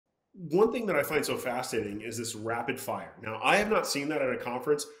One thing that I find so fascinating is this rapid fire. Now, I have not seen that at a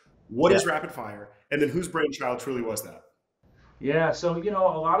conference. What Yeah. is rapid fire? And then whose brainchild truly was that? Yeah. So, a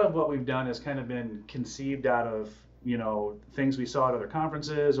lot of what we've done has kind of been conceived out of, things we saw at other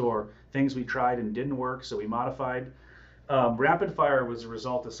conferences or things we tried and didn't work. So we modified. Rapid fire was a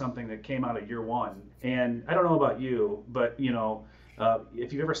result of something that came out of year one. And I don't know about you, but,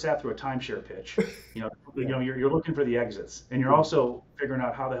 if you've ever sat through a timeshare pitch, Yeah. you're looking for the exits and you're Mhm. also figuring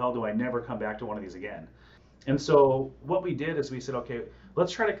out how the hell do I never come back to one of these again? And so what we did is we said, okay,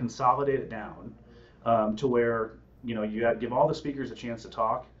 let's try to consolidate it down to where you give all the speakers a chance to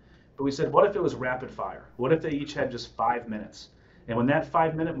talk. But we said, what if it was rapid fire? What if they each had just 5 minutes? And when that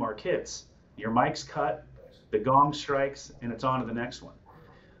 5 minute mark hits, your mic's cut, the gong strikes, and it's on to the next one.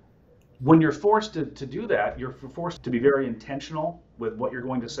 When you're forced to do that, you're forced to be very intentional with what you're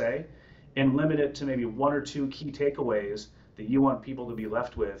going to say and limit it to maybe one or two key takeaways that you want people to be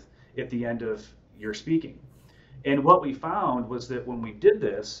left with at the end of your speaking. And what we found was that when we did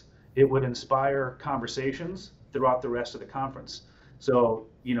this, it would inspire conversations throughout the rest of the conference. So,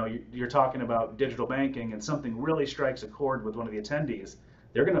 you're talking about digital banking and something really strikes a chord with one of the attendees.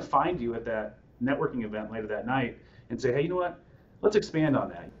 They're going to find you at that networking event later that night and say, hey, you know what? Let's expand on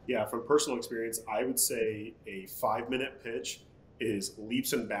that. Yeah, from personal experience, I would say a 5 minute pitch is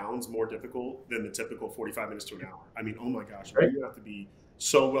leaps and bounds more difficult than the typical 45 minutes to an hour. I mean, oh my gosh, Right? you have to be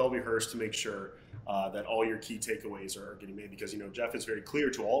so well rehearsed to make sure that all your key takeaways are getting made. Because, Jeff is very clear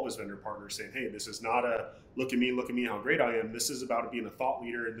to all of his vendor partners saying, hey, this is not a look at me, how great I am. This is about being a thought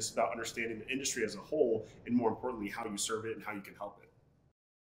leader, and this is about understanding the industry as a whole, and more importantly, how you serve it and how you can help it.